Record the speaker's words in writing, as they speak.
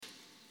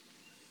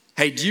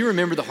Hey, do you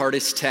remember the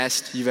hardest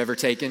test you've ever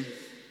taken?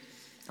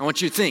 I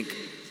want you to think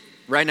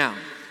right now.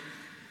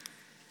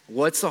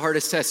 What's the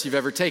hardest test you've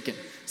ever taken?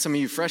 Some of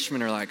you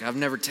freshmen are like, I've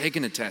never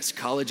taken a test.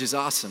 College is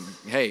awesome.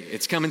 Hey,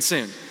 it's coming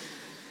soon.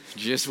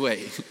 Just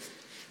wait.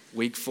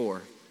 Week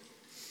 4.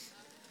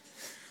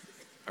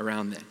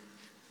 Around then.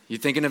 You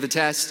thinking of a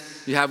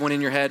test? You have one in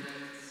your head?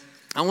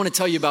 I want to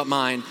tell you about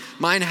mine.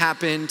 Mine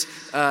happened,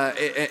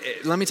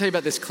 let me tell you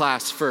about this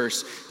class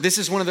first. This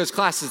is one of those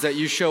classes that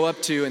you show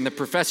up to and the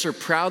professor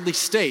proudly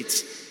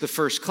states the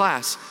first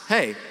class,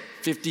 hey,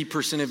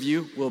 50% of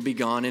you will be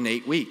gone in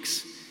 8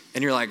 weeks.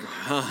 And you're like,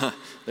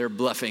 they're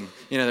bluffing.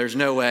 There's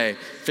no way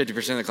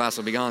 50% of the class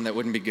will be gone. That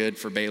wouldn't be good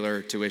for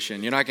Baylor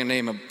tuition. I can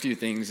name a few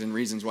things and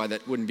reasons why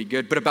that wouldn't be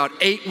good. But about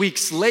 8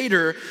 weeks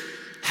later,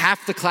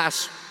 half the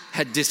class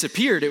had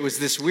disappeared. It was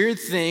this weird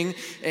thing,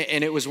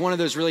 and it was one of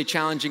those really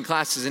challenging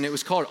classes, and it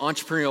was called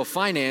Entrepreneurial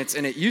Finance,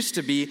 and it used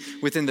to be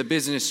within the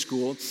business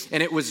school,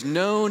 and it was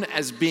known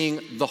as being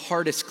the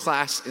hardest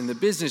class in the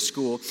business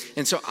school.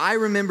 And so I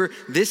remember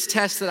this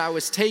test that I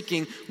was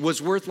taking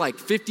was worth like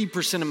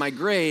 50% of my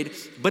grade,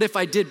 but if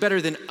I did better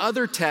than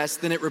other tests,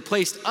 then it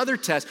replaced other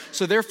tests,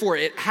 so therefore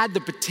it had the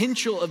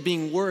potential of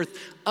being worth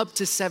up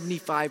to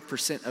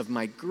 75% of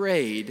my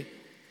grade.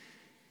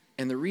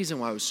 And the reason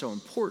why it was so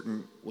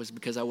important was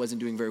because I wasn't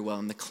doing very well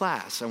in the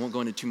class. I won't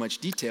go into too much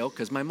detail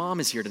because my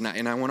mom is here tonight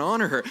and I want to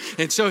honor her.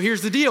 And so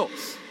here's the deal.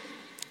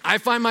 I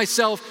find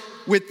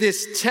myself with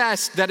this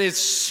test that is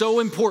so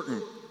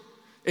important.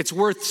 It's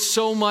worth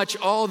so much.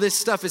 All this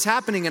stuff is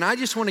happening. And I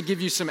just want to give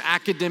you some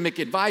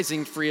academic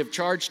advising free of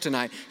charge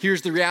tonight.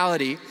 Here's the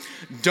reality.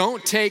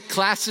 Don't take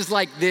classes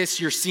like this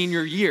your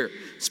senior year,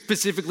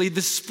 specifically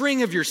the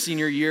spring of your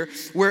senior year,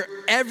 where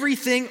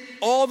everything,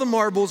 all the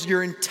marbles,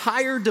 your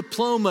entire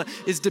diploma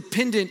is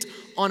dependent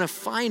on a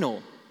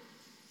final.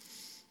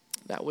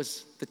 That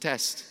was the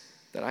test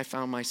that I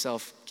found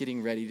myself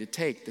getting ready to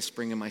take the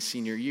spring of my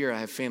senior year. I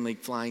have family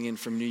flying in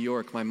from New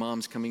York. My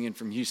mom's coming in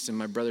from Houston.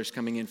 My brother's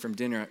coming in from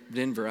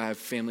Denver. I have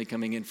family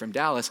coming in from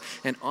Dallas.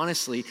 And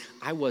honestly,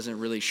 I wasn't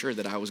really sure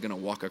that I was going to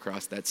walk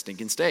across that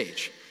stinking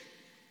stage.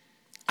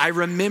 I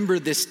remember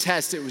this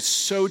test. It was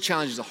so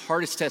challenging. It was the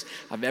hardest test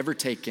I've ever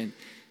taken.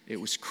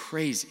 It was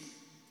crazy.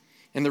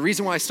 And the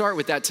reason why I start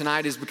with that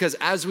tonight is because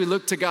as we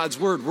look to God's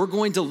word, we're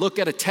going to look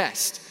at a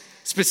test.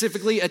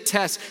 Specifically a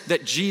test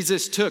that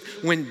Jesus took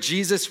when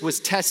Jesus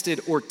was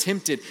tested or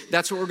tempted.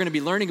 That's what we're going to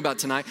be learning about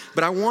tonight.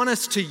 But I want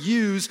us to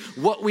use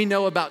what we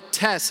know about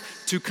tests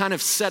to kind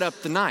of set up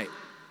the night.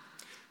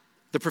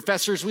 The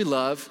professors we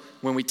love,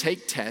 when we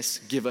take tests,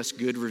 give us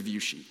good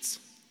review sheets,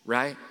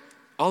 right?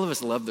 All of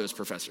us love those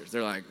professors.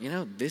 They're like,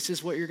 this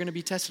is what you're going to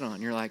be tested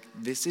on. You're like,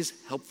 this is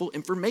helpful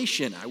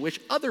information. I wish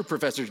other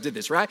professors did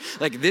this, right?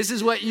 Like, this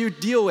is what you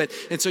deal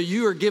with. And so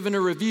you are given a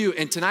review.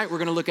 And tonight we're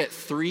going to look at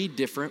 3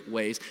 different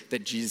ways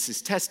that Jesus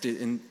is tested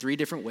and 3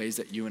 different ways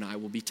that you and I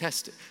will be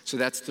tested. So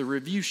that's the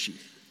review sheet.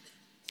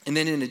 And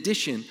then in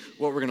addition,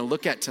 what we're going to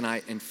look at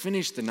tonight and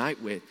finish the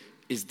night with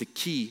is the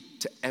key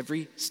to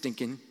every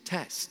stinking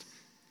test.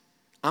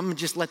 I'm going to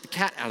just let the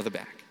cat out of the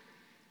bag.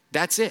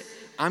 That's it.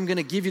 I'm going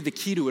to give you the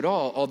key to it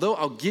all. Although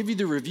I'll give you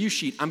the review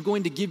sheet, I'm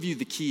going to give you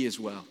the key as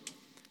well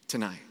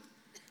tonight.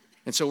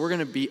 And so we're going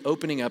to be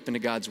opening up into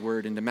God's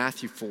word, into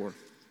Matthew 4.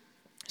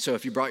 So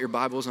if you brought your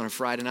Bibles on a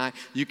Friday night,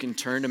 you can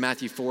turn to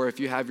Matthew 4. If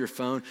you have your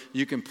phone,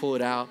 you can pull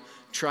it out.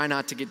 Try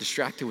not to get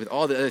distracted with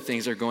all the other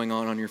things that are going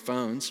on your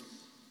phones.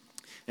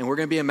 And we're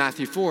going to be in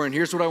Matthew 4. And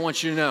here's what I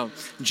want you to know.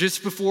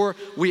 Just before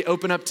we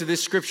open up to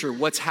this scripture,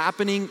 what's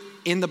happening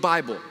in the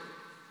Bible,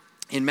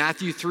 in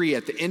Matthew 3,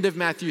 at the end of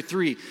Matthew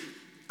 3,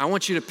 I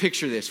want you to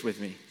picture this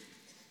with me.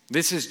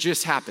 This has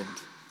just happened.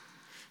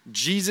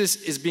 Jesus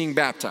is being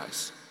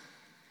baptized.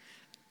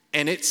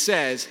 And it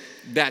says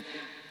that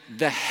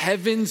the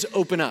heavens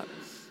open up.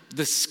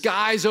 The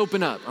skies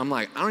open up. I'm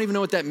like, I don't even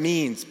know what that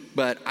means,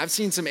 but I've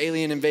seen some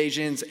alien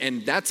invasions,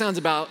 and that sounds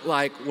about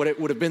like what it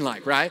would have been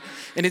like, right?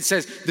 And it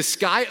says, the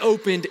sky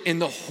opened and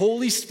the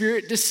Holy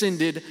Spirit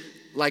descended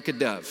like a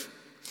dove.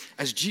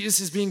 As Jesus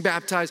is being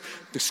baptized,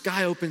 the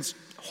sky opens,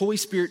 Holy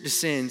Spirit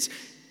descends,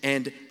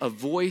 and a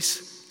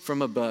voice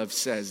from above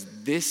says,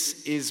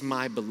 "This is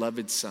my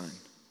beloved Son,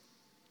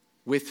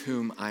 with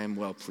whom I am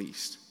well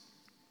pleased."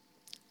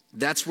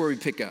 That's where we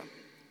pick up.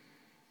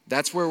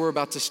 That's where we're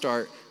about to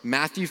start.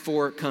 Matthew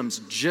 4 comes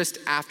just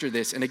after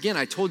this. And again,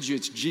 I told you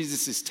it's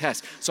Jesus'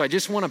 test. So I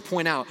just want to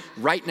point out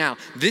right now,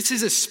 this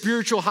is a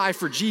spiritual high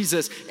for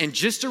Jesus, and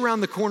just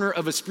around the corner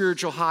of a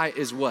spiritual high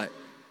is what?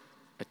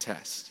 A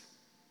test.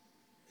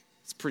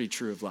 It's pretty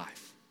true of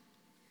life.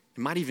 It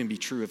might even be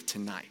true of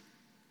tonight.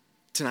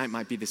 Tonight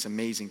might be this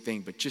amazing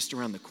thing, but just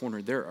around the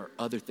corner, there are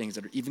other things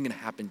that are even going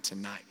to happen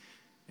tonight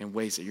in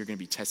ways that you're going to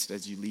be tested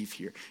as you leave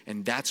here.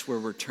 And that's where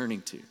we're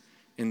turning to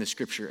in the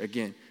scripture.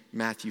 Again,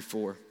 Matthew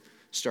 4,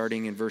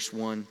 starting in verse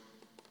 1.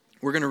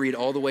 We're going to read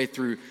all the way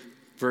through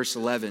verse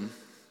 11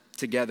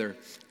 together,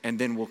 and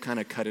then we'll kind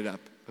of cut it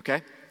up,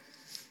 okay?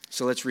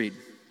 So let's read.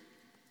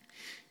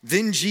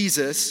 Then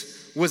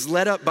Jesus was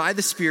led up by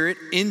the Spirit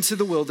into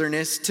the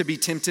wilderness to be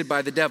tempted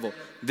by the devil.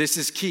 This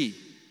is key.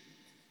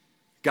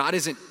 God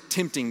isn't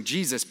tempting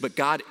Jesus, but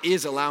God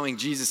is allowing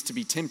Jesus to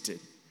be tempted.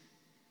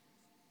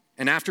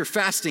 And after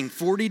fasting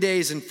 40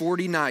 days and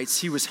 40 nights,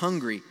 he was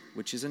hungry,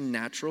 which is a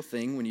natural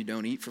thing when you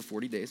don't eat for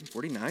 40 days and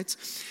 40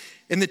 nights.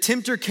 And the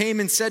tempter came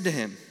and said to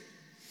him,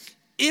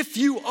 "If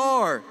you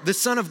are the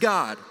Son of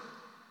God,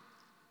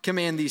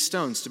 command these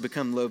stones to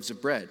become loaves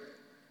of bread."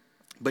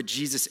 But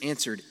Jesus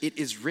answered, "It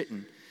is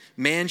written,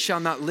 man shall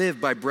not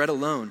live by bread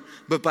alone,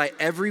 but by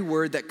every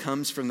word that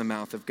comes from the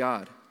mouth of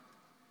God."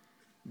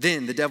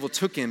 Then the devil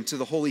took him to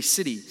the holy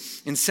city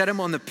and set him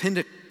on the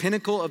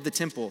pinnacle of the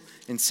temple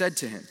and said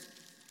to him,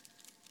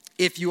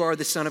 "If you are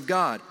the Son of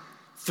God,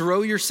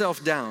 throw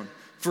yourself down,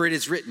 for it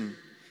is written,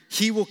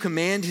 he will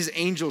command his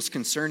angels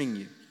concerning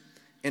you,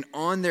 and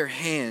on their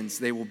hands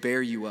they will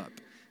bear you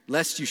up,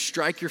 lest you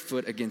strike your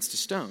foot against a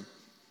stone."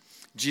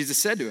 Jesus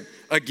said to him,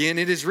 "Again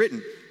it is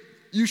written,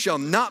 you shall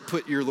not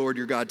put your Lord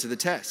your God to the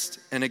test."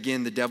 And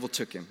again the devil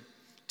took him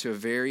to a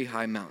very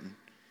high mountain,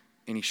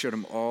 and he showed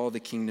him all the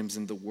kingdoms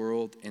in the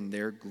world and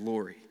their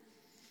glory.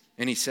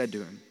 And he said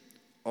to him,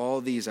 "All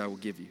these I will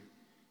give you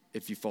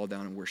if you fall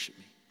down and worship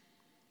me."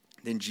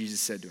 Then Jesus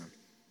said to him,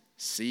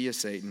 "See ya,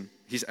 Satan."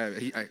 He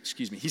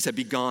said,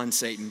 "Begone,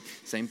 Satan."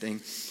 Same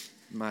thing,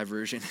 my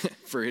version,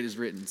 for it is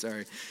written,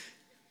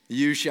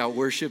 "You shall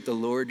worship the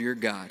Lord your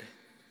God,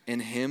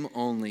 and him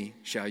only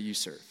shall you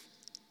serve."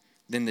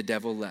 Then the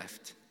devil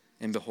left,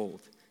 and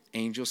behold,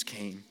 angels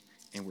came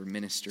and were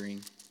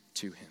ministering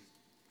to him.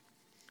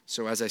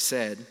 So as I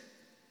said,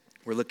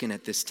 we're looking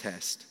at this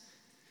test.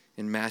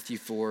 In Matthew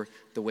 4,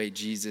 the way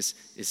Jesus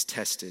is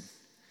tested.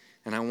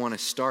 And I want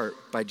to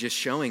start by just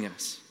showing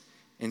us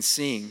and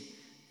seeing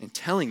and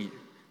telling you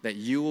that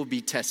you will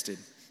be tested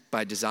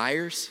by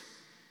desires,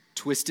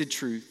 twisted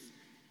truth,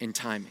 and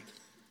timing.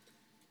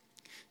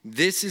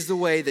 This is the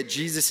way that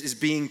Jesus is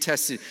being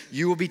tested.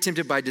 You will be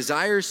tempted by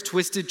desires,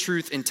 twisted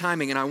truth, and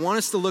timing. And I want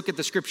us to look at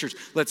the scriptures.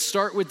 Let's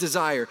start with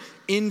desire.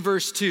 In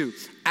verse 2,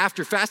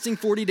 after fasting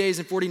 40 days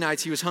and 40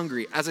 nights, he was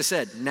hungry. As I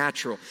said,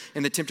 natural.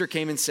 And the tempter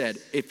came and said,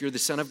 "If you're the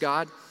Son of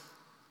God,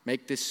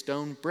 make this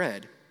stone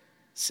bread."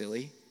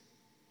 Silly.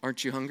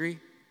 Aren't you hungry?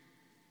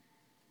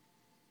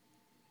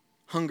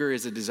 Hunger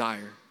is a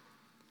desire.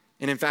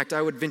 And in fact,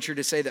 I would venture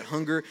to say that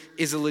hunger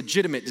is a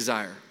legitimate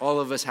desire. All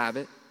of us have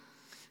it.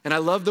 And I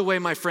love the way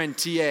my friend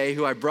T.A.,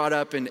 who I brought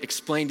up and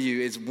explained to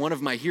you, is one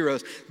of my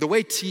heroes. The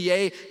way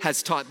T.A.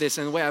 has taught this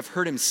and the way I've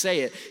heard him say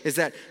it is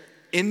that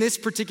in this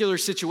particular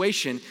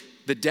situation,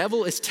 the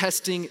devil is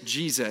testing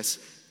Jesus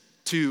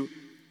to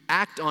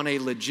act on a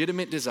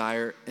legitimate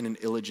desire in an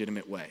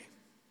illegitimate way.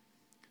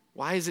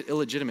 Why is it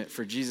illegitimate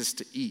for Jesus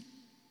to eat?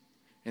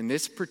 In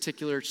this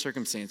particular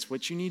circumstance,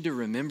 what you need to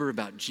remember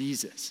about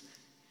Jesus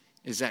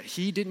is that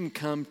he didn't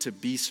come to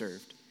be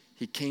served.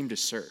 He came to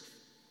serve,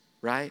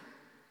 right?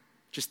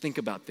 Just think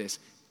about this.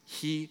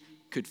 He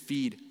could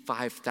feed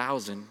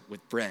 5,000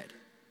 with bread.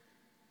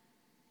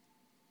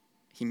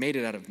 He made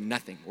it out of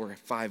nothing, or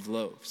 5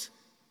 loaves.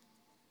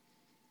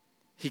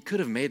 He could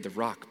have made the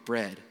rock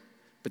bread,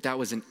 but that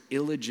was an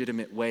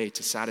illegitimate way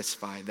to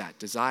satisfy that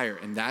desire.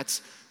 And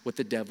that's what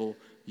the devil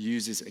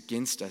uses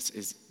against us,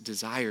 is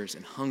desires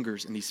and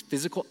hungers and these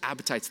physical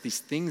appetites, these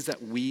things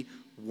that we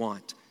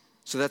want.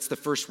 So that's the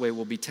first way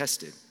we'll be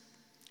tested.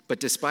 But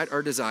despite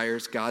our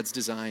desires, God's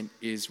design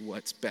is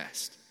what's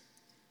best.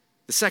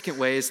 The second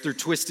way is through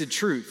twisted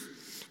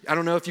truth. I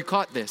don't know if you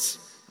caught this.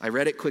 I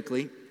read it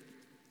quickly.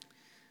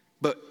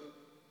 But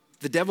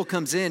the devil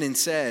comes in and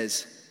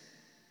says,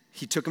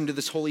 he took him to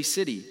this holy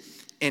city.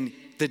 And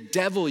the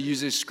devil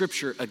uses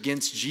scripture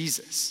against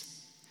Jesus.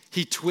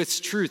 He twists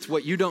truth.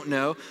 What you don't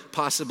know,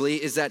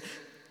 possibly, is that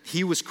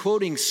he was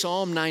quoting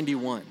Psalm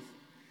 91,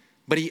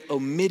 but he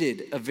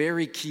omitted a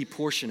very key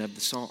portion of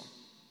the psalm.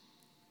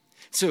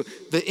 So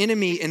the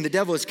enemy and the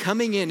devil is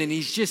coming in and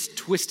he's just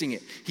twisting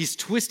it. He's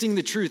twisting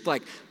the truth.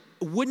 Like,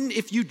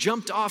 if you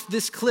jumped off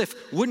this cliff,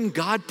 wouldn't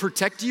God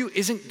protect you?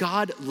 Isn't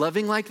God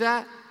loving like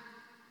that?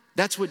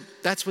 That's what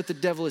the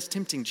devil is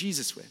tempting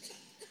Jesus with.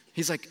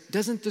 He's like,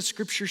 doesn't the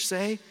scripture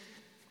say,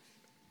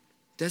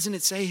 doesn't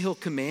it say he'll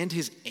command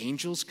his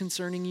angels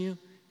concerning you?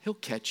 He'll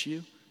catch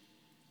you.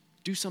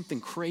 Do something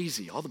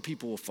crazy. All the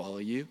people will follow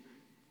you.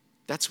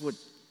 That's what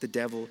the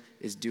devil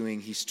is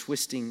doing. He's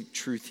twisting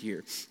truth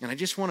here. And I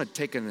just want to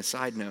take an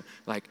aside note,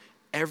 like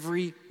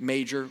every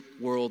major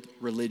world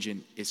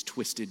religion is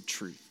twisted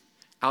truth.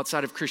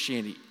 Outside of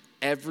Christianity,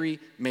 every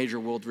major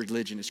world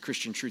religion is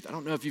Christian truth. I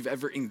don't know if you've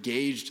ever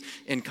engaged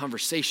in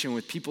conversation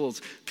with people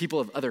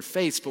of other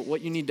faiths, but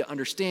what you need to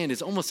understand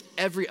is almost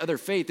every other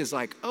faith is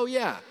like, oh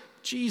yeah,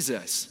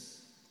 Jesus,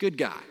 good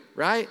guy,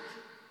 right?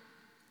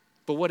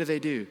 But what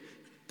do?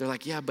 They're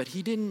like, yeah, but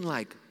he didn't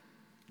like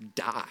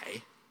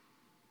die.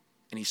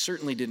 And he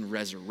certainly didn't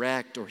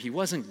resurrect, or he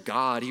wasn't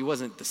God. He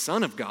wasn't the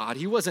Son of God.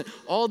 He wasn't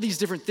all these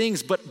different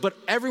things. But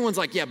everyone's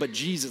like, yeah, but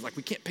Jesus, like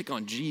we can't pick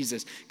on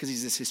Jesus because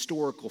he's this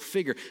historical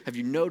figure. Have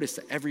you noticed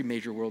that every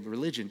major world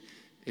religion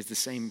is the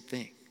same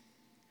thing?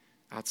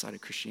 Outside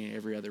of Christianity,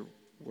 every other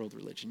world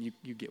religion,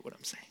 you get what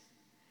I'm saying.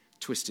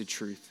 Twisted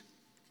truth.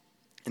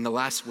 And the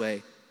last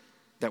way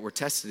that we're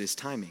tested is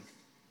timing.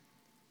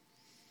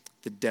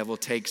 the devil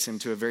takes him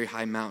to a very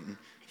high mountain.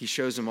 He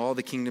shows him all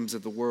the kingdoms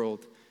of the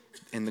world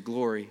and the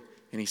glory,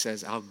 and he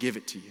says, I'll give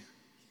it to you.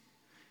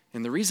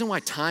 And the reason why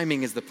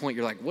timing is the point,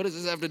 you're like, what does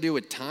this have to do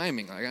with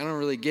timing? Like, I don't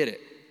really get it.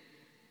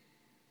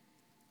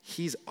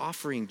 He's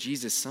offering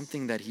Jesus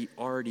something that he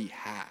already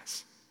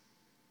has.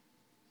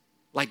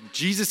 Like,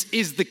 Jesus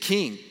is the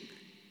king.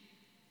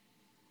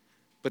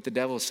 But the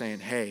devil's saying,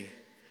 hey,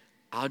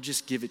 I'll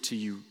just give it to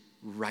you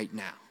right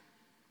now.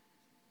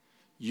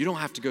 You don't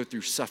have to go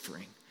through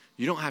suffering.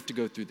 You don't have to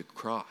go through the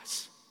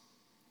cross.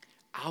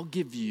 I'll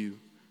give you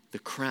the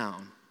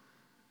crown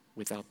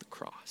without the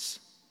cross.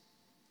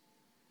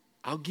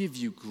 I'll give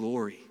you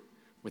glory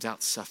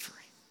without suffering.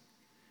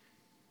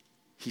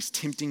 He's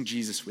tempting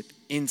Jesus with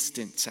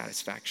instant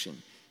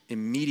satisfaction,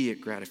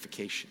 immediate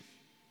gratification.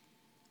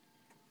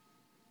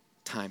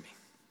 Timing.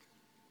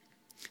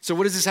 So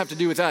what does this have to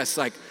do with us?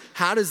 Like,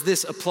 how does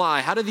this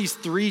apply? How do these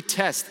three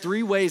tests,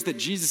 three ways that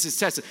Jesus is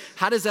tested,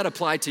 how does that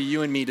apply to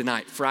you and me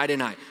tonight, Friday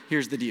night?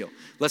 Here's the deal.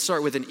 Let's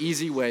start with an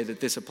easy way that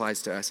this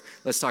applies to us.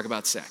 Let's talk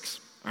about sex,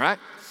 all right?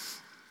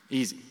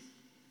 Easy.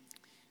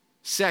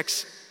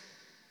 Sex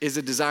is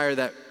a desire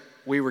that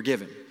we were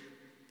given.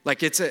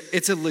 Like, it's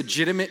a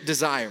legitimate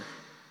desire.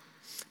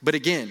 But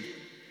again,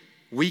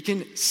 we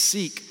can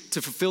seek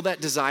to fulfill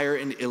that desire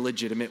in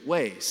illegitimate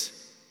ways.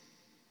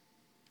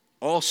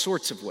 All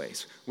sorts of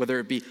ways, whether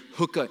it be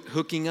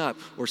hooking up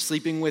or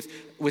sleeping with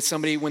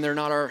somebody when they're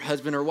not our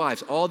husband or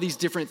wives. All these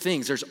different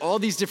things. There's all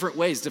these different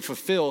ways to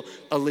fulfill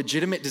a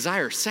legitimate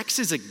desire. Sex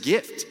is a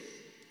gift.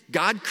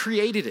 God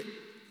created it.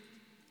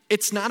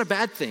 It's not a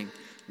bad thing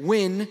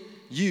when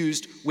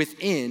used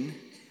within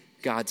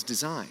God's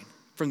design.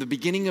 From the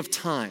beginning of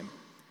time,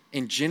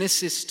 in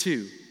Genesis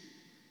 2,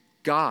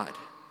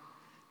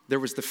 there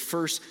was the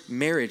first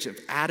marriage of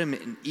Adam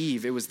and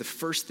Eve. It was the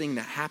first thing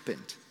that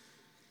happened.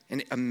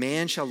 And a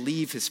man shall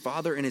leave his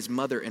father and his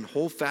mother and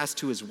hold fast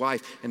to his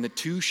wife, and the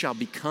two shall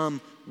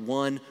become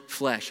one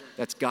flesh.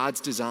 That's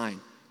God's design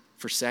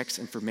for sex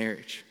and for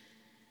marriage.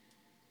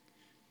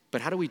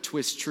 But how do we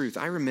twist truth?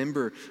 I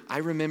remember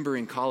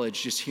in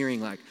college just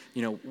hearing like,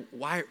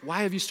 why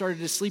have you started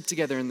to sleep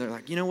together? And they're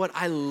like, you know what?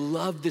 I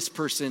love this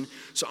person,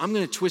 so I'm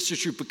going to twist the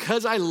truth.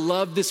 Because I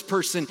love this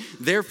person,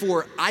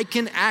 therefore I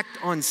can act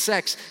on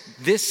sex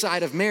this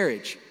side of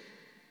marriage.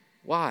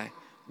 Why?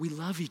 We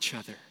love each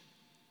other.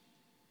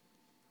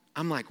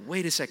 I'm like,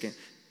 wait a second.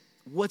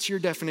 What's your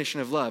definition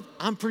of love?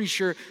 I'm pretty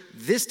sure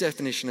this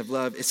definition of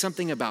love is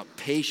something about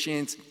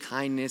patience,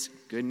 kindness,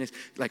 goodness.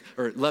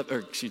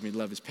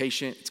 Love is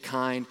patient, it's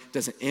kind,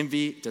 doesn't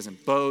envy, it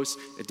doesn't boast,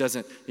 it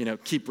doesn't,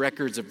 keep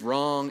records of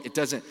wrong, it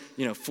doesn't,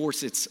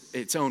 force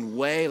its own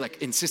way,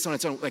 like insist on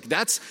its own. Like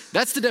that's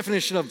the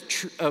definition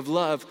of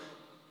love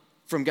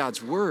from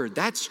God's word.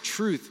 That's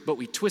truth, but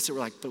we twist it. We're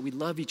like, but we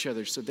love each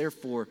other, so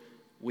therefore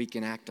we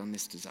can act on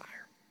this desire.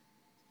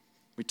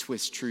 We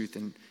twist truth,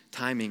 and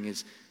timing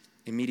is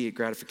immediate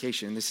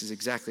gratification. And this is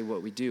exactly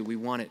what we do. We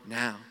want it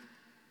now.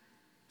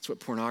 That's what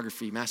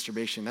pornography,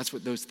 masturbation, that's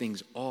what those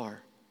things are.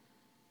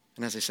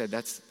 And as I said,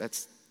 that's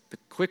the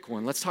quick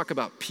one. Let's talk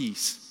about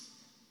peace.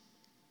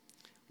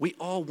 We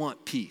all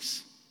want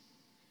peace.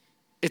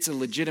 It's a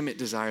legitimate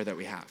desire that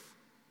we have.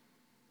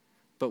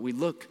 But we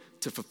look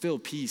to fulfill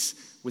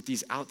peace with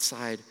these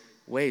outside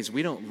ways.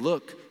 We don't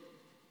look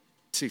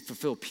to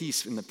fulfill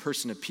peace in the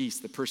person of peace,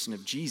 the person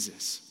of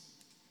Jesus.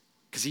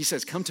 Because he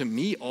says, come to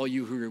me, all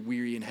you who are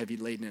weary and heavy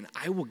laden, and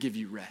I will give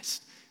you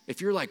rest.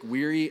 If you're like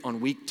weary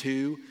on week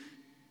 2,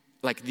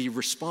 like the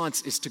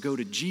response is to go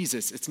to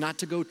Jesus. It's not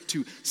to go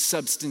to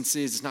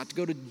substances. It's not to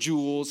go to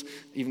jewels,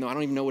 even though I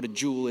don't even know what a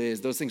jewel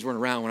is. Those things weren't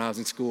around when I was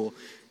in school.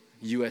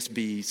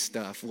 USB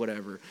stuff,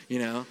 whatever,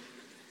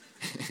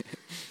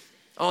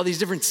 All these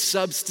different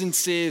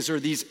substances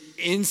or these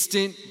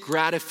instant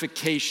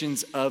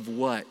gratifications of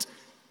what?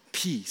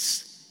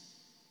 Peace.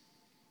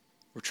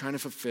 We're trying to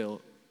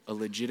fulfill a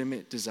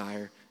legitimate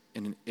desire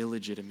in an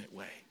illegitimate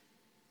way.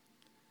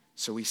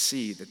 So we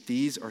see that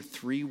these are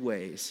 3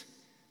 ways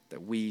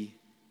that we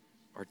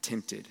are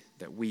tempted,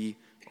 that we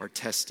are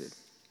tested.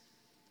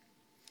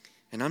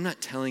 And I'm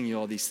not telling you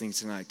all these things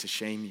tonight to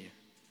shame you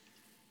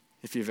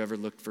if you've ever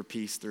looked for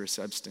peace through a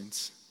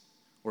substance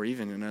or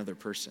even another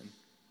person.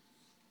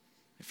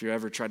 If you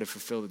ever try to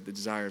fulfill the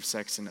desire of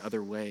sex in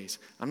other ways,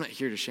 I'm not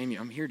here to shame you.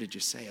 I'm here to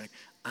just say,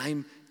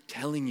 I'm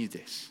telling you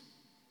this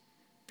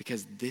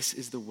because this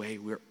is the way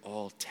we're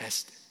all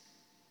tested.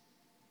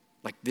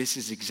 This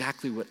is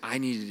exactly what I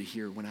needed to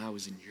hear when I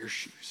was in your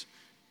shoes.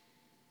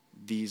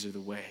 These are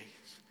the ways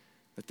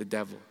that the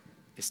devil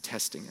is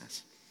testing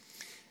us.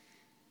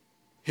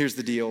 Here's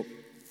the deal.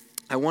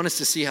 I want us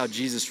to see how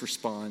Jesus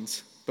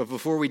responds. But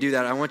before we do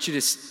that, I want you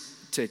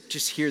to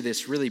just hear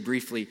this really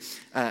briefly.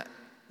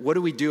 What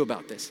do we do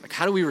about this?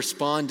 How do we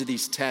respond to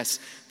these tests?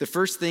 The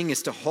first thing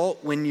is to halt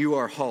when you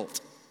are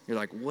halt. You're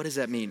like, what does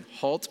that mean?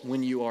 Halt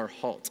when you are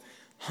halt.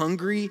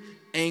 Hungry,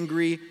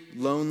 angry,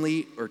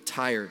 lonely, or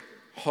tired.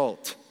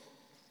 Halt.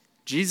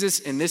 Jesus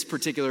in this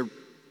particular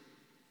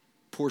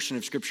portion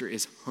of scripture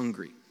is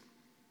hungry.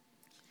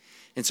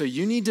 And so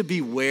you need to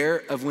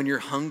beware of when you're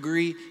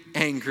hungry,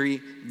 angry,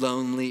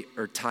 lonely,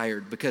 or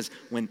tired, because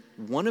when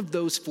one of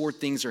those four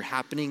things are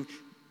happening,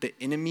 the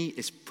enemy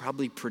is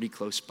probably pretty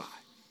close by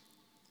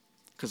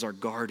because our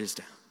guard is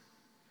down.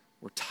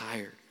 We're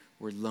tired,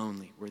 we're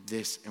lonely, we're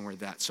this and we're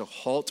that. So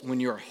halt when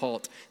you're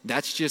halt.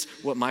 That's just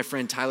what my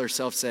friend Tyler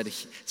Self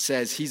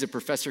says. He's a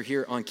professor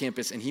here on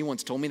campus, and he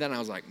once told me that, and I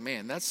was like,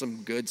 man, that's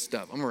some good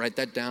stuff. I'm gonna write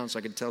that down so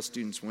I can tell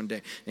students one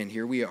day, and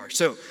here we are.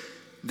 So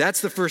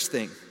that's the first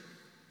thing.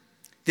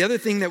 The other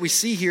thing that we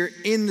see here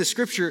in the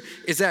scripture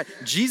is that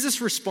Jesus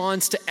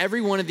responds to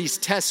every one of these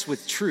tests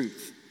with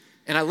truth.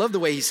 And I love the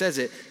way he says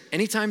it.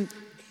 Anytime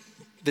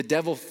the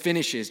devil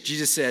finishes,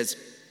 Jesus says,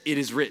 "It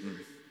is written."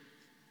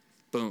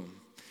 Boom.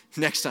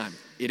 Next time,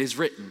 "It is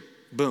written."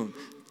 Boom.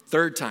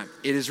 Third time,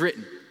 "It is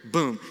written."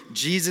 Boom.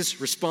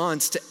 Jesus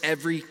responds to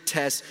every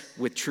test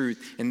with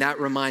truth. And that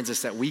reminds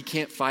us that we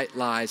can't fight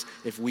lies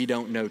if we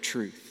don't know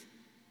truth.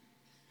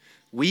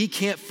 We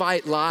can't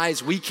fight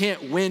lies. We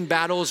can't win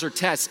battles or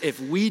tests if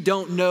we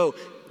don't know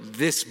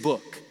this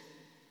book.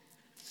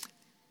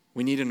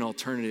 We need an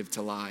alternative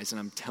to lies, and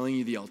I'm telling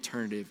you the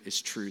alternative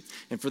is truth.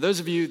 And for those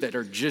of you that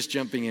are just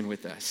jumping in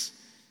with us,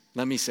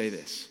 let me say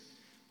this.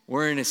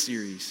 We're in a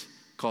series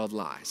called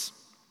Lies.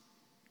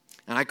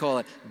 And I call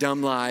it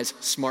Dumb Lies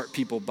Smart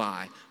People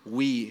Buy.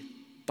 We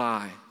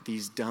buy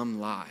these dumb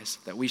lies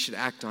that we should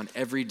act on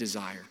every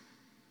desire,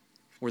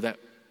 or that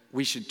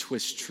we should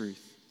twist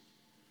truth,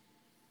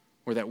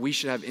 or that we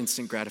should have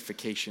instant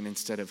gratification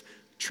instead of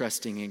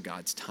trusting in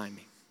God's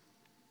timing.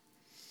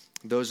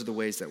 Those are the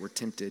ways that we're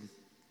tempted.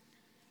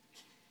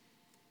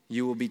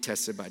 You will be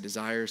tested by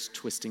desires,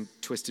 twisted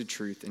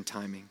truth, and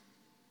timing.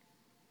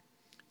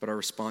 But our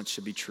response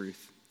should be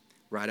truth.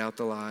 Write out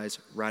the lies,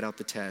 write out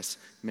the tests,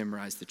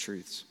 memorize the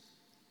truths.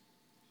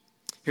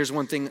 Here's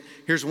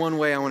one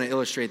way I want to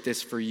illustrate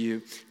this for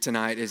you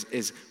tonight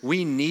is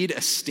we need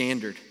a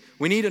standard.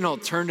 We need an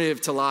alternative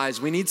to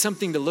lies. We need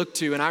something to look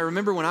to. And I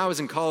remember when I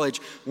was in college,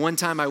 one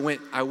time I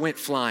went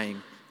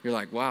flying. You're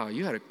like, wow,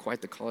 you had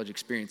quite the college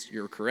experience.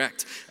 You're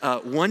correct.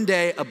 One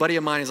day, a buddy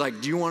of mine is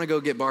like, do you want to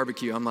go get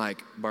barbecue? I'm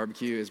like,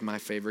 barbecue is my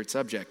favorite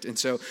subject. And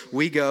so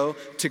we go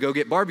to go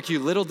get barbecue.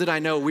 Little did I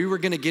know we were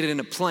going to get in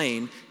a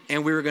plane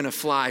and we were going to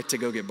fly to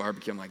go get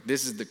barbecue. I'm like,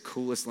 this is the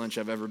coolest lunch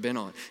I've ever been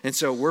on. And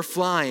so we're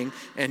flying,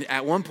 and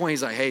at one point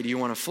he's like, hey, do you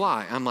want to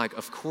fly? I'm like,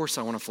 of course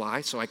I want to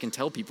fly, so I can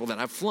tell people that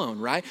I've flown,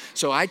 right?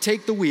 So I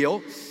take the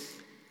wheel,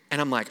 and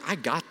I'm like, I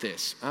got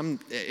this.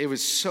 It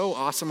was so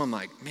awesome. I'm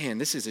like, man,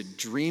 this is a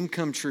dream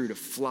come true to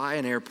fly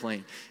an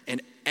airplane.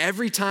 And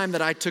every time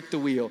that I took the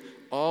wheel,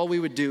 all we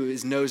would do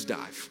is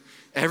nosedive.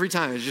 Every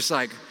time. It was just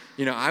like,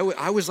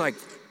 I was like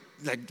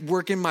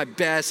working my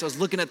best. I was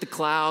looking at the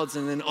clouds,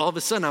 and then all of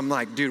a sudden I'm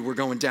like, dude, we're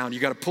going down. You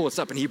got to pull us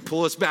up. And he'd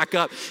pull us back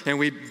up, and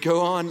we'd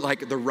go on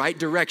like the right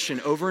direction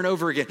over and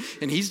over again.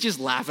 And he's just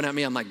laughing at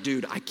me. I'm like,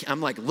 dude,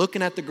 I'm like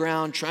looking at the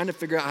ground, trying to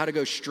figure out how to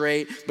go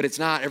straight, but it's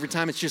not. Every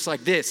time it's just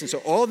like this. And so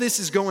all this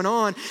is going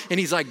on, and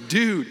he's like,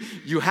 dude,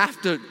 you have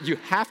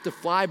to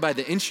fly by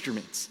the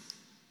instruments.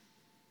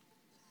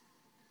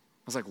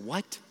 I was like,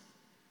 what?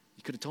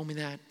 You could have told me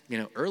that,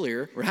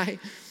 earlier, right?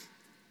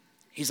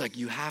 He's like,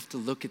 you have to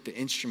look at the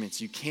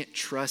instruments. You can't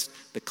trust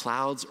the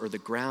clouds or the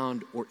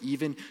ground or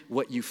even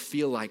what you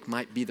feel like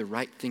might be the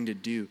right thing to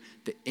do.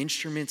 The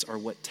instruments are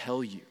what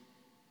tell you.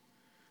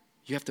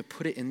 You have to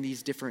put it in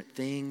these different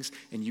things,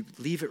 and you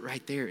leave it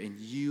right there, and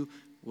you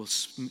will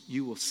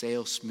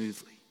sail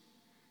smoothly.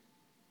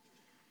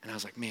 And I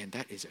was like, man,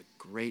 that is a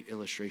great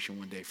illustration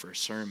one day for a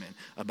sermon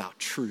about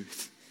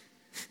truth.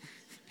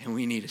 And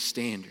we need a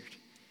standard.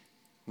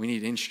 We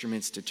need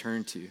instruments to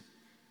turn to.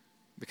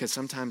 Because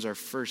sometimes our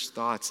first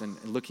thoughts and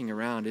looking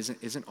around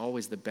isn't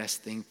always the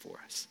best thing for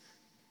us.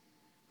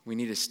 We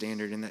need a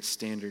standard, and that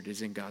standard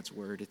is in God's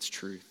word. It's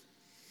truth.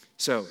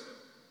 So,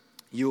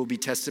 you will be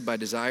tested by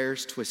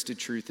desires, twisted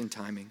truth, and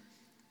timing.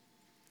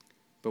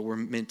 But we're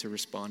meant to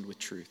respond with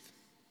truth.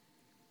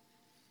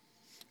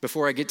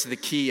 Before I get to the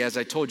key, as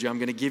I told you, I'm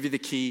going to give you the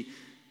key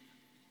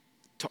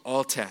to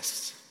all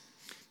tests.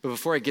 But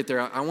before I get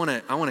there, I want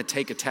to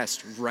take a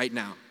test right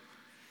now.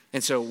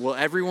 And so will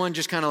everyone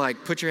just kind of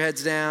like put your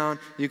heads down?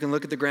 You can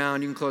look at the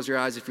ground. You can close your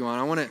eyes if you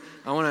want.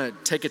 I want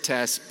to take a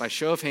test. By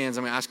show of hands,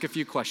 I'm going to ask a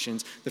few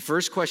questions. The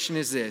first question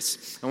is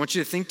this. I want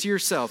you to think to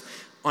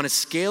yourself, on a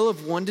scale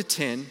of 1 to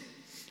 10,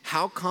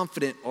 how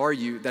confident are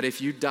you that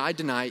if you died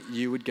tonight,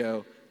 you would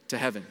go to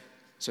heaven?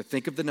 So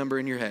think of the number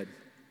in your head.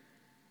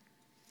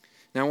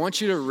 Now I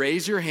want you to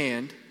raise your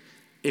hand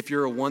if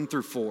you're a 1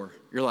 through 4.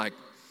 You're like,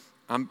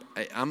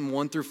 I'm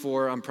 1 through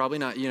 4. I'm probably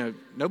not,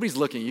 nobody's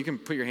looking. You can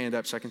put your hand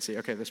up so I can see.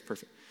 Okay, that's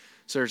perfect.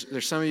 So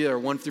there's some of you that are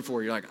 1 through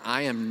 4. You're like,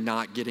 I am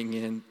not getting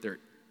in there.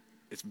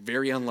 It's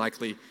very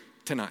unlikely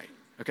tonight.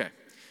 Okay,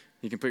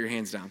 you can put your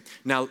hands down.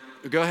 Now,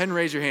 go ahead and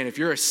raise your hand. If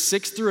you're a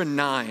 6 through a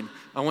 9,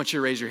 I want you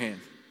to raise your hand.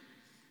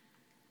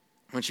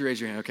 I want you to raise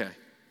your hand. Okay.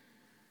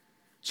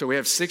 So we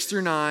have 6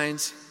 through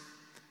 9s.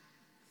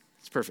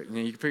 It's perfect.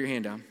 You can put your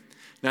hand down.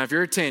 Now, if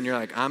you're a 10, you're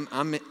like,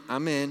 I'm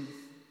in.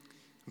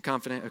 I'm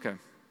confident. Okay.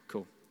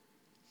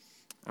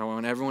 I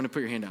want everyone to put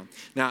your hand down.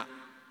 Now,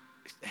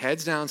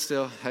 heads down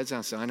still,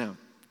 I know,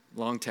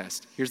 long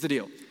test. Here's the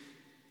deal.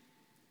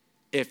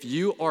 If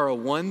you are a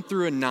 1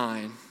 through a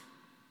 9,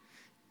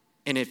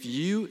 and if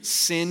you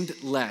sinned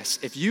less,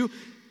 if you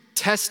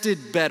tested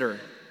better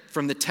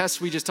from the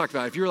test we just talked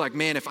about, if you're like,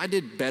 man, if I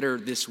did better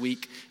this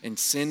week and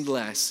sinned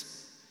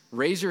less,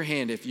 raise your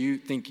hand if you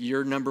think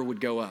your number would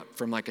go up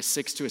from like a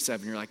 6 to a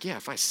 7. You're like, yeah,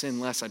 if I sin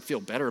less, I'd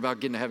feel better about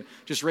getting to heaven.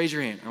 Just raise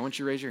your hand. I want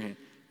you to raise your hand.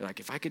 You're like,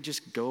 if I could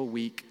just go a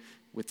week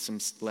with some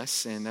less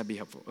sin, that'd be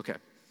helpful. Okay. All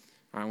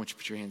right, I want you to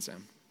put your hands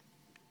down.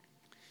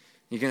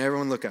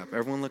 Everyone look up.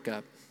 Everyone look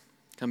up.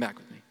 Come back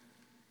with me.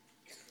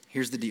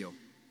 Here's the deal.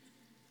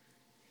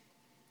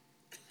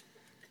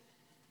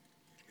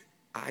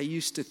 I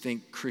used to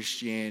think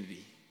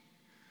Christianity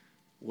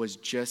was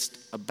just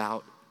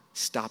about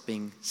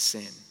stopping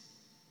sin.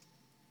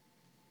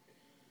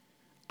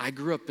 I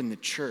grew up in the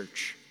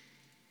church,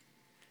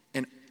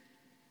 and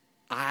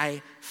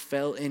I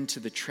fell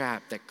into the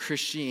trap that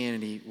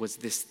Christianity was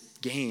this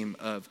game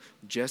of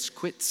just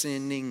quit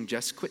sinning,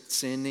 just quit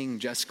sinning,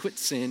 just quit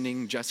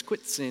sinning, just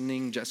quit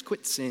sinning, just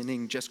quit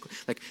sinning, just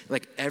quit.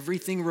 Like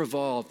everything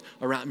revolved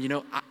around,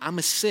 I'm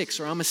a 6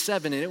 or I'm a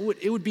 7, and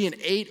it would be an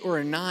 8 or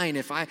a 9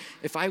 if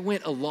I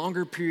went a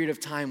longer period of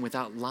time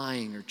without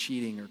lying or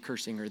cheating or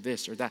cursing or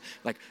this or that,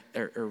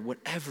 or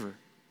whatever.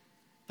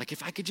 Like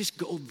if I could just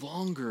go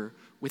longer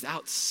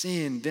without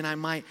sin, then I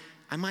might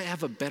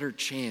have a better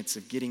chance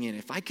of getting in.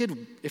 If I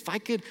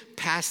could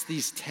pass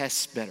these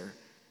tests better,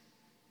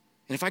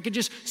 and if I could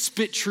just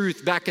spit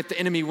truth back at the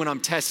enemy when I'm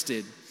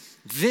tested,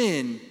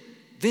 then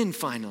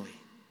finally,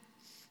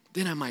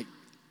 then I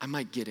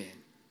might get in.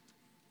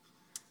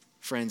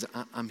 Friends,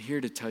 I'm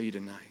here to tell you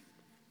tonight,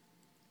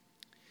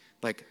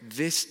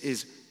 this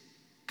is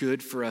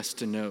good for us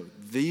to know.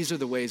 These are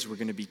the ways we're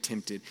going to be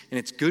tempted, and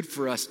it's good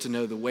for us to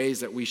know the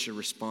ways that we should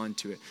respond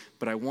to it.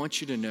 But I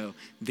want you to know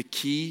the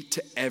key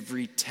to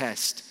every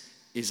test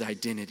is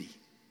identity.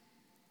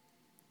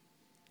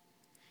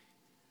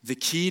 The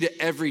key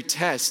to every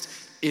test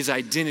is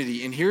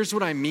identity. And here's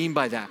what I mean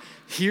by that.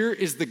 Here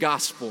is the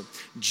gospel.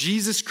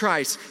 Jesus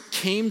Christ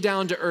came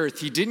down to earth.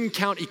 He didn't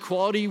count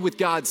equality with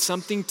God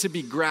something to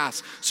be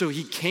grasped. So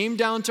he came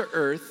down to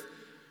earth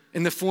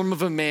in the form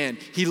of a man.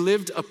 He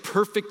lived a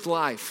perfect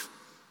life.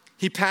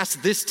 He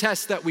passed this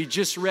test that we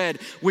just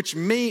read, which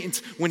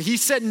means when he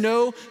said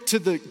no to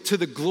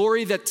the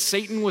glory that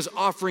Satan was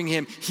offering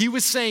him, he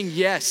was saying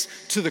yes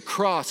to the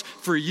cross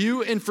for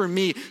you and for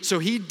me. So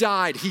he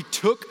died. He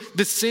took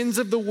the sins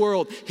of the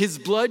world, his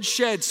blood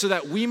shed so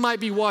that we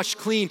might be washed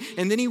clean.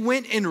 And then he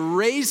went and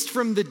raised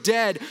from the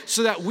dead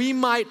so that we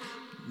might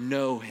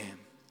know him.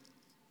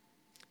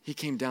 He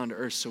came down to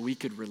earth so we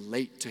could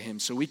relate to him,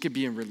 so we could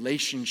be in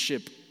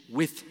relationship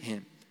with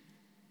him,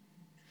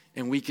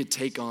 and we could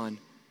take on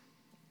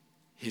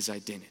his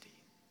identity.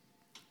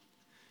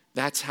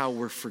 That's how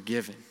we're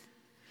forgiven.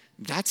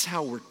 That's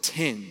how we're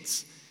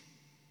 10s.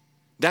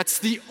 That's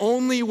the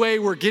only way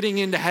we're getting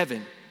into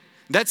heaven.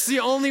 That's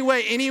the only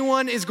way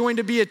anyone is going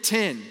to be a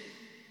 10,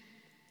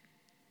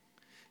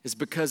 is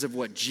because of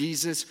what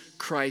Jesus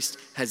Christ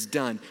has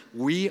done.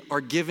 We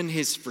are given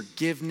his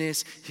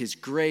forgiveness, his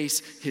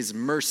grace, his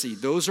mercy.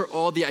 Those are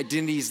all the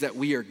identities that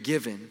we are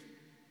given.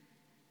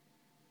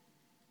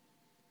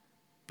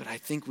 But I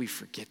think we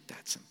forget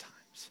that sometimes.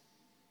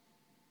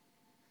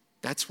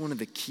 That's one of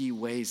the key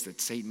ways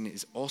that Satan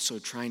is also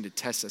trying to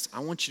test us.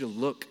 I want you to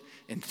look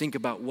and think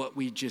about what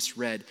we just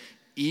read.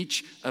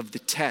 Each of the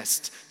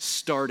tests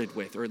started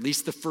with, or at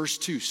least the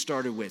first 2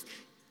 started with,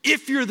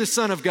 if you're the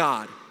Son of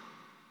God,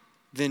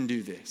 then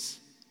do this.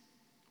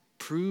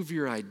 Prove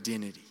your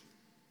identity,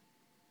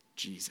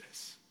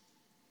 Jesus.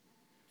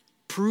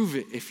 Prove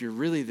it if you're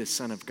really the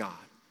Son of God.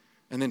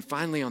 And then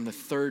finally on the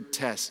 3rd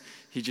test,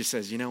 he just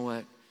says, you know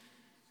what?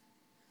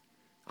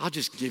 I'll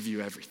just give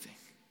you everything.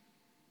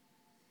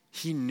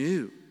 He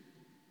knew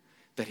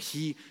that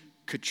he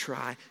could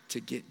try to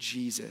get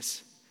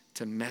Jesus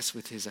to mess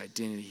with his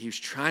identity. He was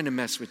trying to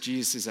mess with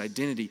Jesus'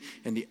 identity.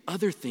 And the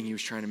other thing he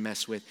was trying to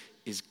mess with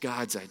is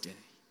God's identity.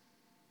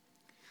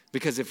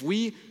 Because if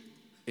we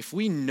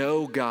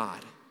know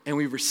God and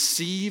we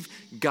receive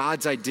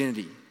God's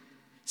identity,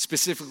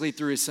 specifically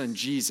through his son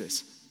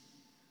Jesus,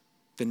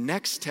 the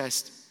next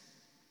test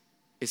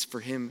is for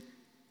him,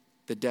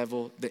 the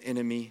devil, the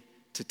enemy,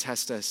 to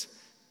test us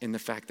in the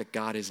fact that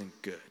God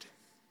isn't good.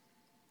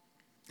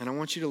 And I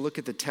want you to look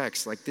at the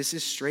text. This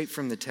is straight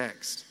from the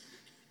text.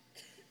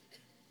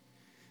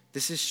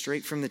 This is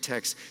straight from the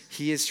text.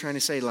 He is trying to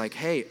say,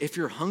 hey, if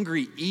you're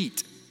hungry,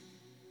 eat.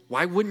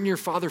 Why wouldn't your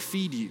Father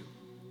feed you?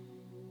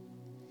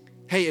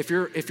 Hey, if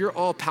you're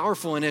all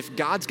powerful and if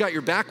God's got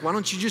your back, why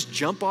don't you just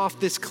jump off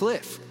this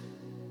cliff?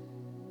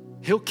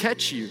 He'll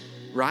catch you,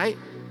 right?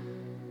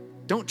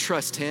 Don't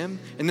trust him.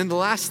 And then the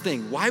last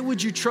thing, why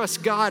would you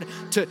trust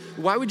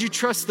why would you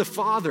trust the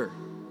Father?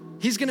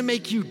 He's gonna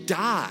make you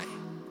die.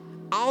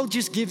 I'll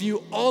just give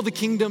you all the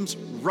kingdoms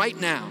right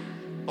now.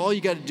 All you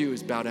got to do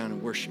is bow down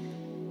and worship.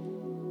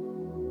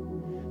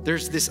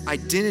 There's this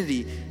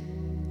identity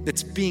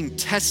that's being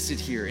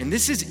tested here. And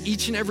this is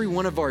each and every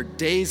one of our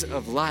days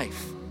of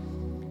life.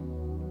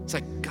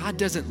 It's like God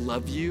doesn't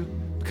love you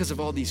because of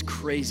all these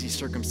crazy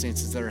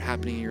circumstances that are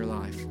happening in your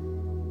life.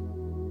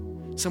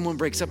 Someone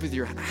breaks up with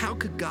you. How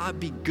could God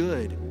be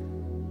good?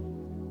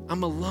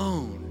 I'm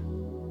alone.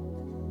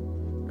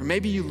 Or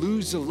maybe you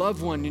lose a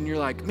loved one and you're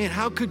like, man,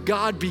 how could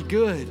God be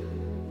good?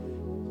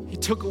 He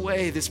took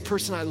away this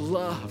person I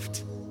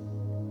loved.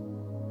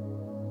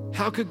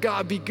 How could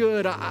God be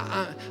good?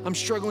 I'm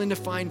struggling to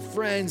find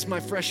friends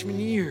my freshman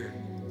year.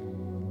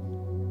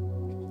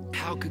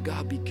 How could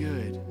God be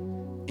good?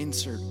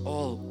 Insert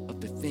all of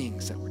the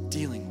things that we're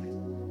dealing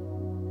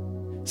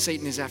with.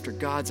 Satan is after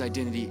God's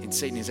identity and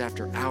Satan is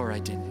after our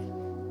identity.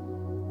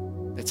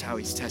 That's how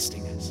he's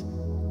testing us.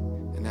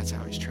 And that's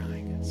how he's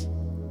trying us.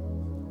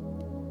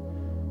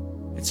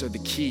 And so the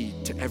key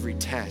to every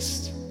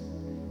test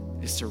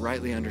is to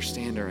rightly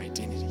understand our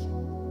identity.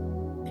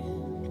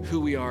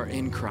 Who we are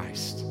in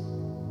Christ.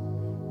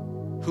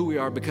 Who we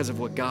are because of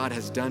what God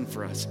has done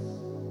for us.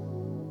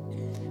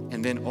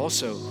 And then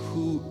also,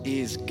 who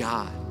is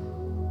God?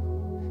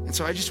 And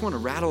so I just want to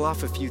rattle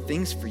off a few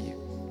things for you.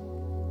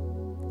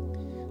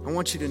 I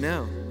want you to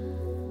know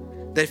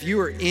that if you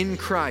are in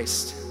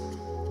Christ,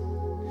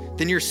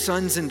 then you're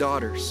sons and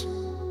daughters.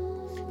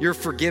 You're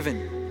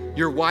forgiven.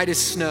 You're white as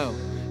snow.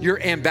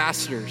 You're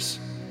ambassadors.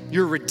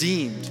 You're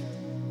redeemed.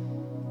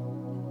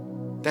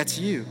 That's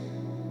you.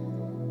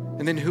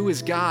 And then who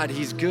is God?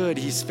 He's good.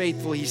 He's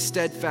faithful. He's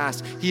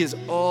steadfast. He is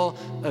all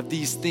of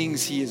these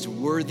things. He is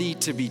worthy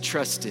to be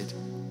trusted.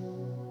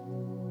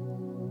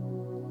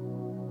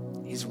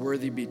 He's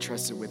worthy to be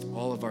trusted with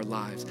all of our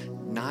lives,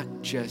 not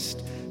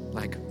just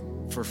like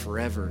for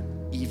forever,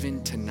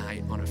 even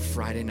tonight on a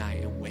Friday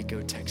night in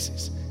Waco,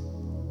 Texas.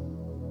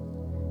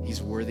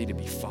 He's worthy to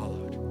be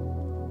followed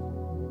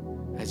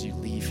as you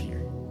leave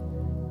here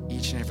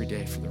each and every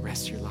day for the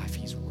rest of your life.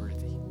 He's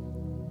worthy.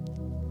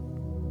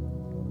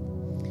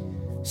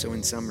 So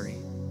in summary,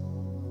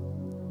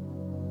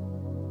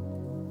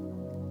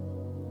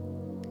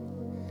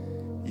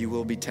 you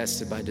will be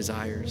tested by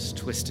desires,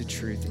 twisted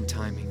truth, and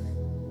timing.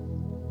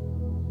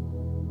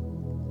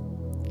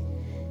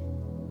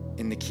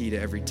 And the key to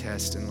every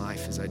test in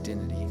life is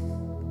identity.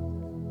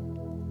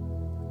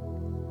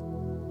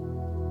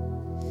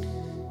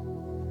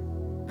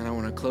 And I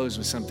want to close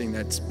with something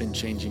that's been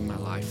changing my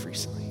life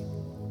recently.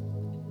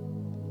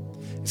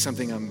 It's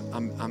something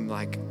I'm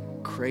like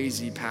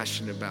crazy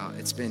passionate about.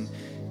 It's been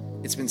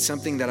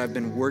something that I've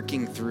been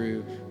working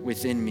through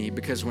within me,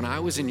 because when I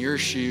was in your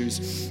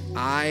shoes,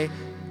 I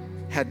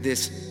had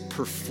this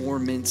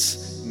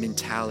performance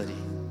mentality.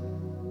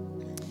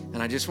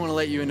 And I just want to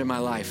let you into my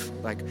life.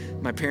 Like,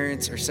 my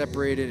parents are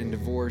separated and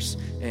divorced,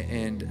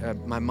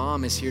 and my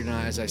mom is here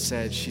tonight. As I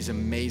said, she's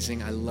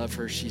amazing. I love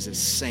her. She's a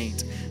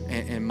saint.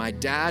 And my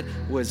dad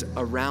was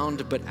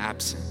around but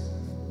absent.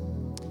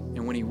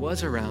 And when he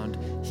was around,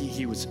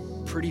 he was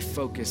pretty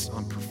focused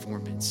on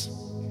performance,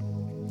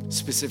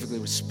 specifically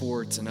with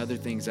sports and other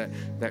things that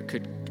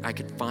I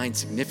could find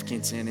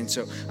significance in. And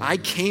so I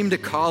came to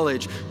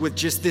college with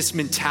just this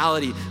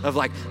mentality of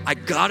like, I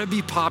gotta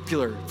be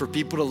popular for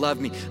people to love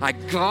me. I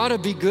gotta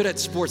be good at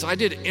sports. I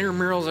did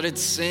intramurals, I did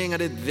sing, I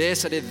did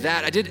this, I did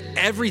that. I did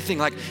everything.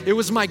 Like, it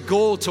was my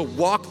goal to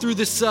walk through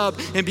the sub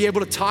and be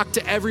able to talk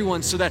to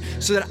everyone so that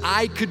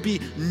I could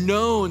be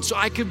known, so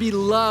I could be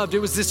loved. It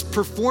was this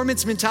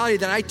performance mentality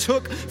that I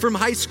took from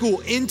high school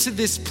into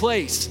this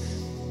place.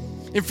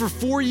 And for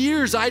 4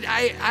 years,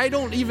 I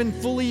don't even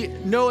fully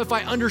know if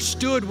I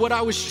understood what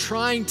I was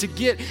trying to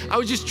get. I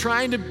was just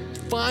trying to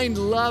find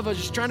love. I was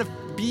just trying to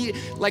be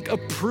like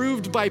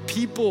approved by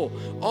people.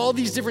 All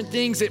these different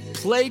things, it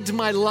plagued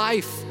my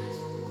life.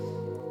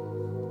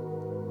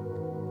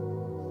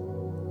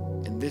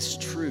 And this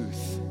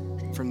truth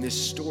from this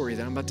story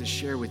that I'm about to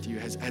share with you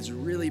has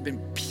really been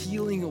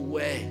peeling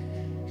away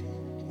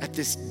at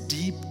this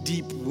deep,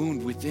 deep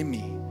wound within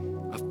me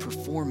of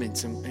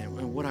performance.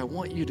 And what I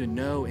want you to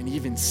know and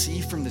even see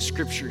from the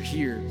scripture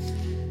here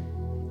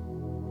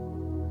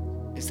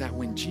is that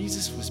when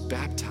Jesus was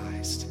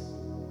baptized,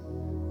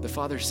 the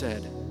Father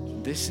said,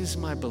 "This is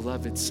my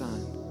beloved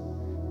Son,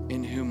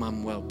 in whom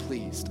I'm well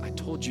pleased." I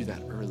told you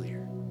that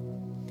earlier.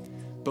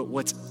 But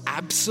what's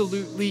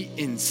absolutely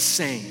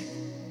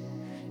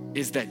insane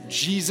is that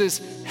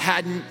Jesus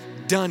hadn't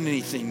done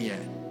anything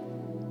yet.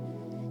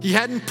 He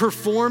hadn't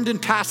performed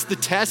and passed the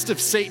test of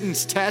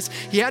Satan's test.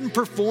 He hadn't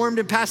performed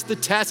and passed the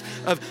test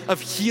of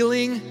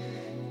healing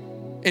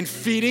and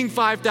feeding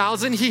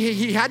 5,000.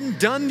 He hadn't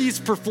done these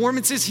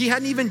performances. He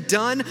hadn't even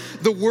done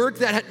the work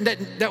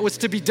that was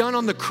to be done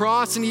on the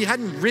cross, and he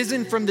hadn't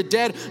risen from the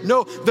dead.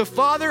 No, the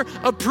Father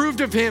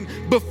approved of him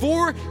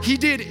before he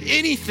did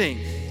anything.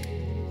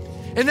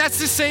 And that's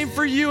the same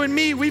for you and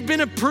me. We've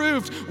been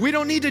approved. We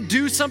don't need to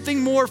do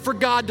something more for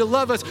God to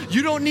love us.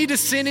 You don't need to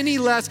sin any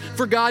less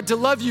for God to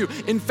love you.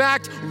 In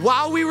fact,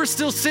 while we were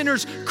still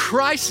sinners,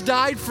 Christ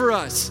died for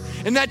us.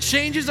 And that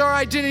changes our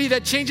identity.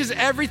 That changes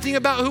everything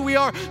about who we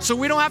are. So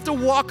we don't have to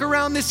walk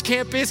around this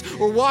campus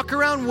or walk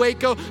around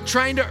Waco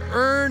trying to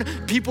earn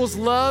people's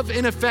love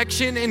and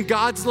affection and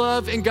God's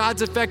love and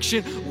God's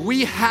affection.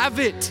 We have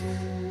it.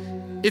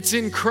 It's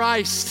in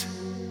Christ.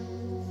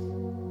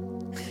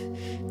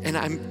 And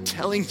I'm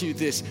telling you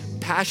this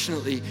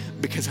passionately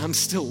because I'm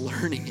still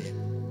learning it.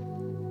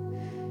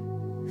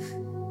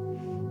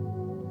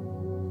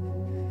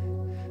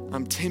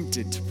 I'm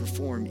tempted to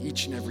perform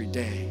each and every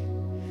day.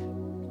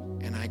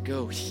 And I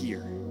go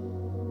here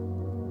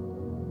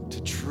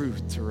to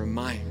truth to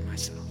remind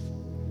myself,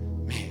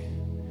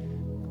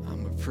 man,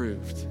 I'm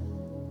approved.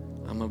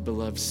 I'm a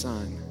beloved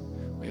son.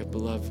 We have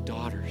beloved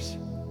daughters.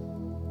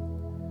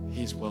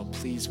 He's well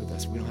pleased with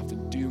us. We don't have to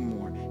do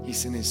more. He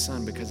sent his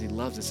son because he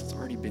loves us. It's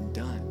already been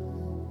done.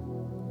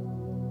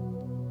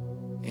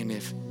 And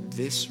if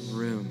this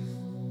room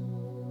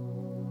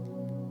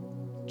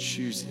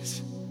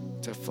chooses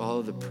to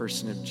follow the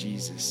person of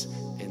Jesus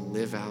and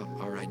live out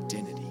our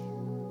identity,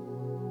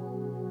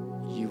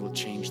 you will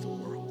change the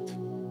world.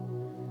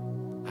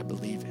 I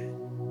believe it.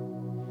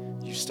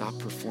 You stop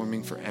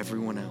performing for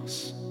everyone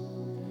else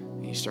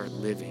and you start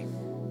living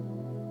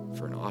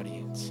for an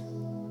audience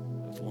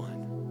of one.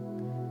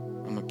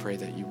 I'm gonna pray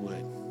that you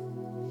would.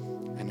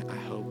 And I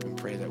hope and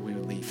pray that we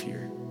would leave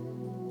here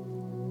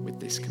with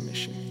this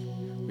commission.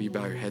 Will you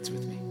bow your heads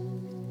with me?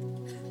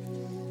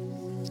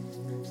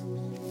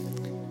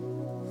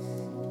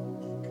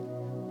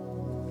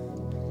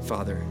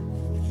 Father,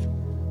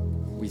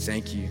 we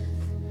thank you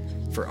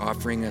for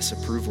offering us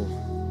approval,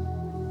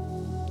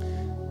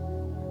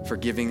 for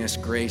giving us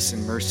grace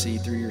and mercy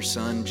through your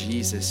Son,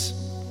 Jesus.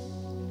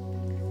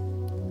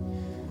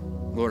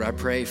 Lord, I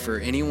pray for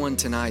anyone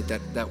tonight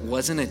that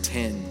wasn't a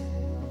 10.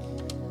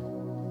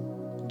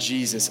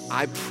 Jesus,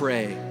 I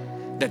pray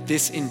that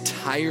this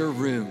entire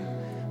room,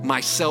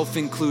 myself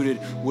included,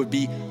 would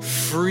be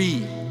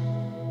free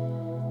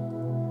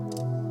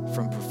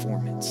from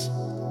performance.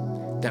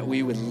 That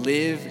we would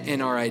live in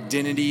our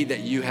identity that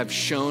you have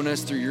shown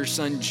us through your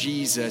Son,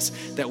 Jesus,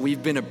 that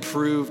we've been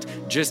approved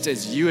just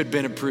as you had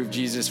been approved,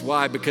 Jesus.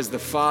 Why? Because the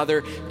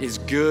Father is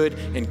good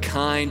and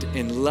kind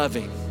and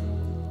loving.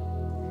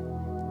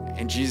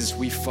 And Jesus,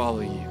 we follow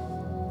you.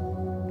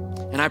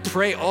 And I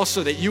pray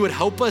also that you would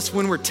help us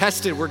when we're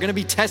tested. We're gonna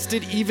be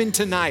tested even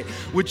tonight.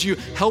 Would you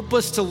help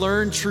us to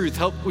learn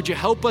truth? Would you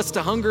help us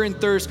to hunger and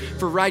thirst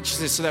for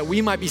righteousness so that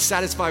we might be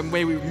satisfied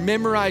when we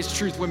memorize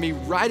truth, when we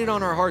write it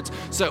on our hearts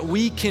so that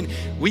we can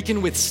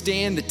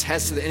withstand the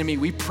tests of the enemy.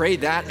 We pray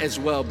that as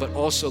well, but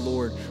also,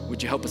 Lord,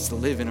 would you help us to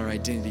live in our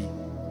identity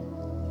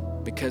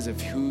because of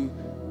who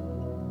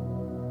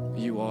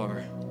you are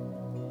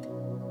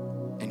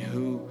and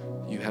who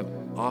you have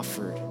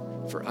offered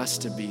for us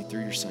to be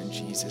through your Son,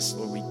 Jesus.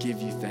 Lord, we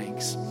give you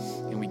thanks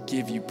and we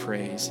give you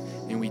praise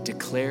and we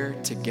declare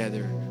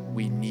together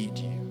we need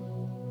you.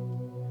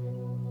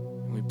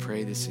 And we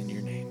pray this in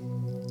your name.